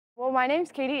Well, my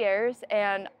name's Katy Ayers,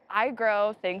 and I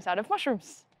grow things out of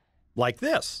mushrooms. Like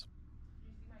this.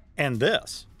 And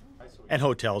this. And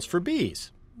hotels for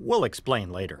bees. We'll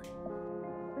explain later.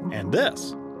 And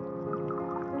this.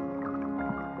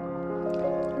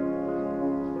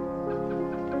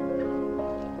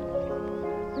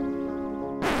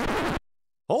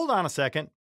 Hold on a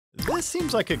second. This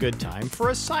seems like a good time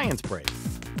for a science break.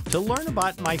 To learn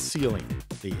about mycelium,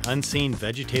 the unseen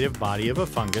vegetative body of a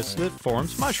fungus that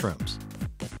forms mushrooms.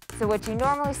 So what you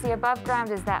normally see above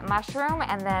ground is that mushroom,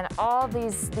 and then all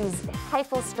these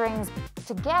hyphal strings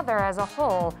together as a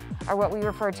whole are what we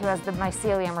refer to as the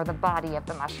mycelium, or the body of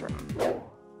the mushroom.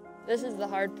 This is the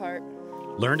hard part.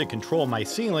 Learn to control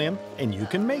mycelium, and you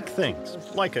can make things,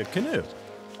 like a canoe.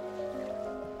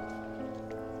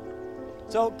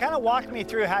 So kind of walk me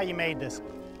through how you made this.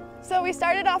 So we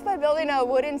started off by building a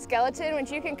wooden skeleton,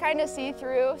 which you can kind of see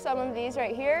through some of these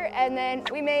right here, and then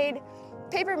we made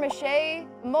paper mache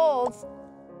molds.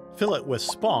 Fill it with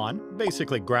spawn,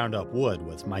 basically ground up wood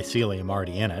with mycelium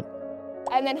already in it.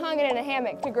 And then hung it in a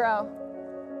hammock to grow.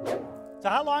 So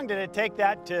how long did it take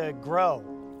that to grow?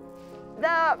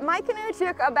 My canoe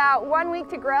took about 1 week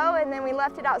to grow, and then we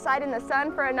left it outside in the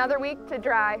sun for another week to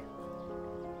dry.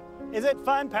 Is it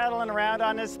fun paddling around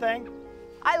on this thing?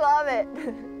 I love it.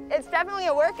 It's definitely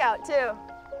a workout too.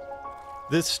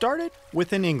 This started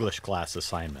with an English class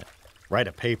assignment. Write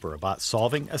a paper about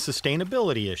solving a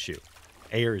sustainability issue.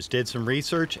 Ayers did some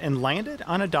research and landed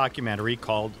on a documentary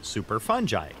called Super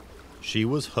Fungi. She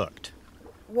was hooked.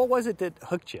 What was it that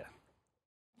hooked you?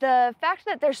 The fact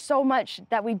that there's so much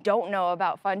that we don't know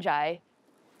about fungi.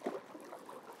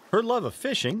 Her love of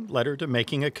fishing led her to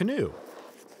making a canoe.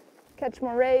 Catch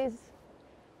more rays.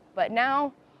 But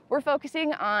now we're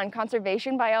focusing on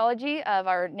conservation biology of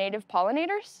our native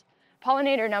pollinators.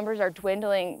 Pollinator numbers are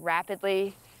dwindling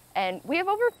rapidly, and we have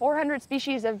over 400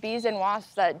 species of bees and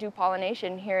wasps that do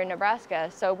pollination here in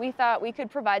Nebraska, so we thought we could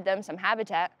provide them some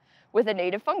habitat with a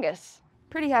native fungus.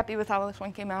 Pretty happy with how this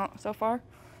one came out so far.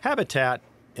 Habitat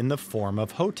in the form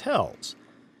of hotels.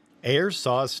 Ayers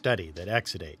saw a study that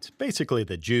exudates, basically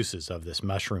the juices of this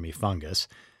mushroomy fungus,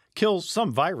 kills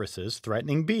some viruses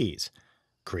threatening bees,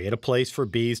 create a place for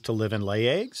bees to live and lay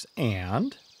eggs,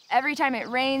 and every time it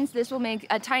rains, this will make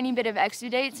a tiny bit of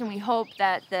exudates, and we hope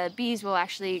that the bees will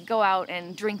actually go out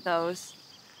and drink those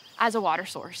as a water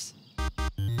source.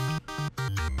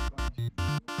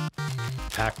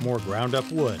 pack more ground up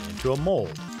wood into a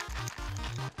mold.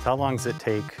 How long does it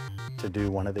take to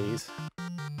do one of these?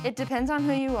 It depends on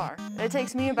who you are. It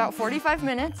takes me about 45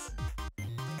 minutes.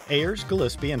 Ayers,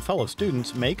 Gillespie, and fellow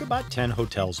students make about 10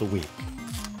 hotels a week.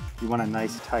 You want a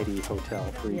nice, tidy hotel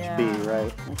for each bee,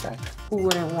 right? Okay. Who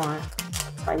wouldn't want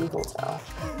a tidy hotel?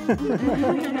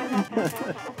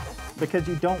 Because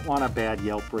you don't want a bad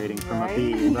Yelp rating from a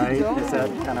bee, right? Is that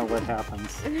kind of what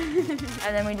happens?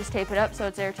 And then we just tape it up so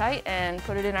it's airtight and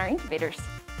put it in our incubators.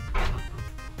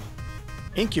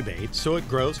 Incubate so it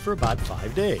grows for about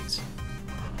 5 days.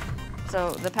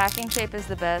 So the packing shape is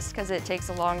the best because it takes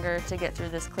longer to get through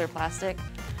this clear plastic.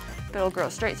 But it'll grow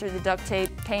straight through the duct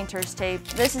tape, painter's tape.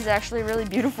 This is actually really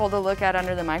beautiful to look at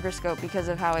under the microscope because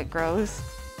of how it grows.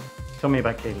 Tell me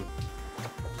about Katy.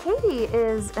 Katy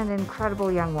is an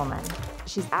incredible young woman.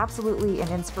 She's absolutely an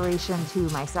inspiration to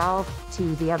myself,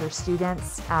 to the other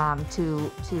students,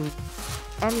 to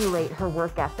emulate her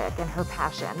work ethic and her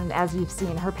passion. And as you've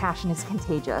seen, her passion is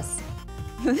contagious.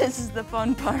 This is the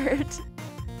fun part.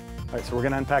 All right, so we're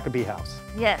gonna unpack a bee house.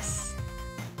 Yes.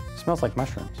 Smells like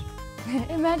mushrooms.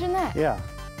 Imagine that. Yeah.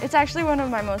 It's actually one of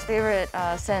my most favorite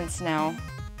scents now.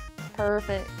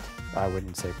 Perfect. I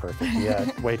wouldn't say perfect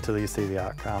yet. Wait till you see the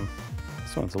outcome.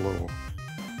 This one's a little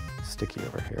sticky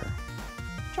over here.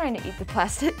 Trying to eat the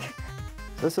plastic.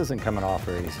 This isn't coming off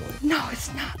very easily. No,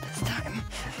 it's not this time.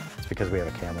 It's because we have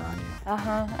a camera on you.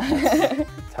 Uh-huh.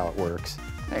 That's how it works.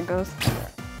 There it goes.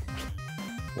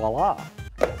 Voila.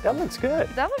 That looks good.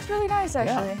 That looks really nice,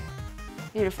 actually. Yeah.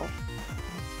 Beautiful.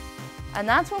 And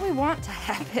that's what we want to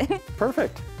happen.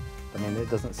 Perfect. I mean, it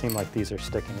doesn't seem like these are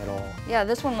sticking at all. Yeah,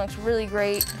 this one looks really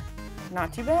great.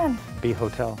 Not too bad. Bee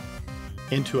hotel.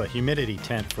 Into a humidity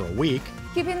tent for a week.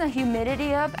 Keeping the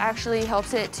humidity up actually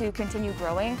helps it to continue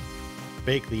growing.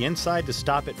 Bake the inside to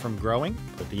stop it from growing.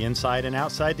 Put the inside and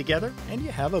outside together, and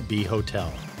you have a bee hotel.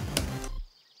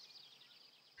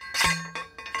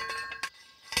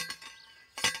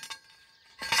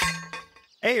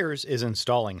 Ayers is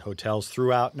installing hotels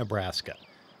throughout Nebraska.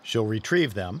 She'll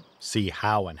retrieve them, see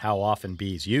how and how often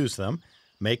bees use them,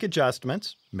 make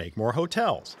adjustments, make more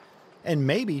hotels, and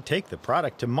maybe take the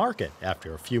product to market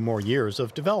after a few more years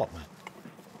of development.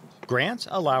 Grants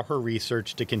allow her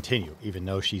research to continue, even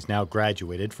though she's now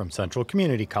graduated from Central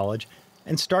Community College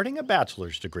and starting a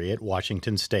bachelor's degree at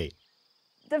Washington State.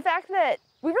 The fact that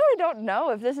we really don't know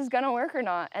if this is going to work or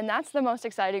not, and that's the most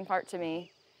exciting part to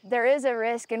me. There is a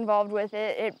risk involved with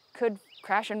it. It could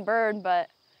crash and burn, but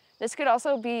this could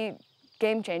also be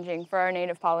game-changing for our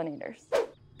native pollinators.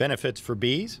 Benefits for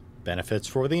bees, benefits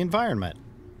for the environment.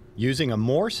 Using a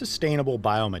more sustainable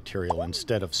biomaterial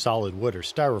instead of solid wood or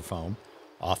styrofoam,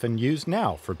 often used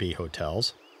now for bee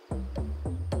hotels.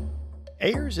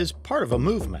 Ayers is part of a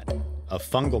movement. A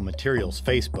fungal materials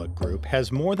Facebook group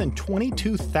has more than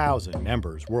 22,000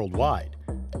 members worldwide.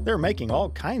 They're making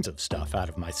all kinds of stuff out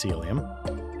of mycelium.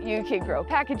 You can grow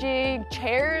packaging,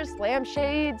 chairs,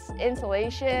 lampshades,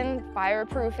 insulation,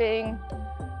 fireproofing.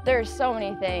 There's so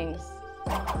many things.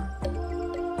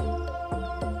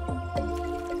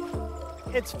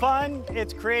 It's fun,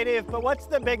 it's creative, but what's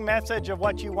the big message of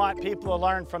what you want people to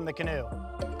learn from the canoe?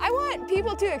 I want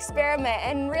people to experiment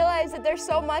and realize that there's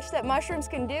so much that mushrooms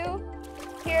can do.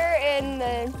 Here in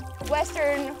the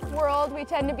Western world, we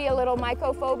tend to be a little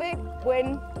mycophobic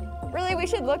when really we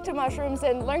should look to mushrooms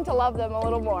and learn to love them a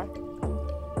little more.